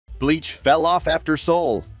Bleach fell off after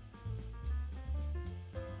Soul.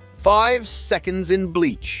 5 seconds in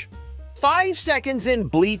Bleach. 5 seconds in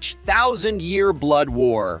Bleach 1,000-Year Blood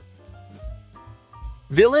War.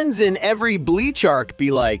 Villains in every Bleach arc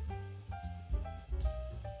be like,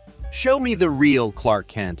 show me the real Clark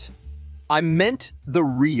Kent. I meant the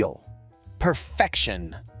real.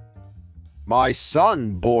 Perfection. My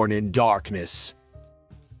son born in darkness.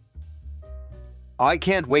 I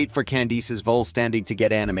can't wait for Candice's Vol standing to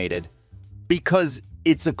get animated. Because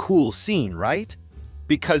it's a cool scene, right?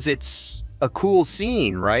 Because it's a cool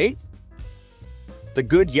scene, right? The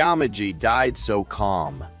good Yamaji died so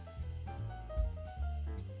calm.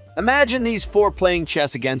 Imagine these 4 playing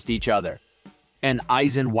chess against each other, and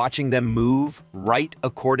Aizen watching them move right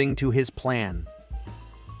according to his plan.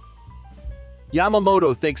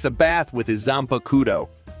 Yamamoto takes a bath with his Zanpakuto.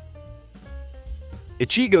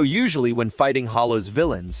 Ichigo usually when fighting Hollow's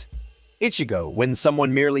villains. Ichigo when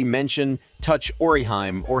someone merely mention touch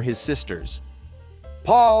Oriheim or his sisters.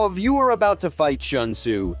 Pav, you are about to fight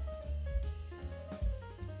Shunsu.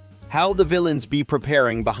 How the villains be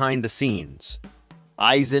preparing behind the scenes.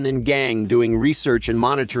 Aizen and gang doing research and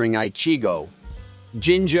monitoring Ichigo.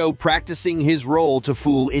 Jinjo practicing his role to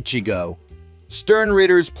fool Ichigo. Stern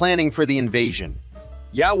Ritters planning for the invasion.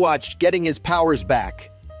 Yawatch getting his powers back.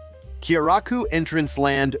 Kyoraku entrance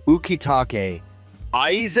land Ukitake.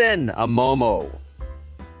 Aizen a Momo.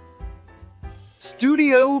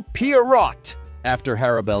 Studio Pierrot. After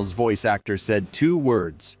Harabel's voice actor said 2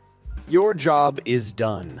 words. Your job is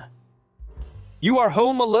done. You are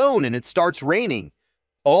home alone and it starts raining.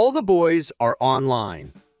 All the boys are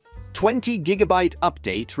online. 20 GB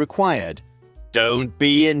update required. Don't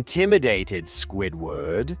be intimidated,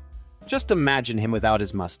 Squidward. Just imagine him without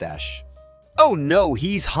his mustache. Oh no,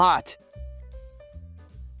 he's hot.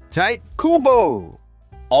 Tight Kubo.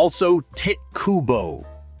 Also Tit Kubo.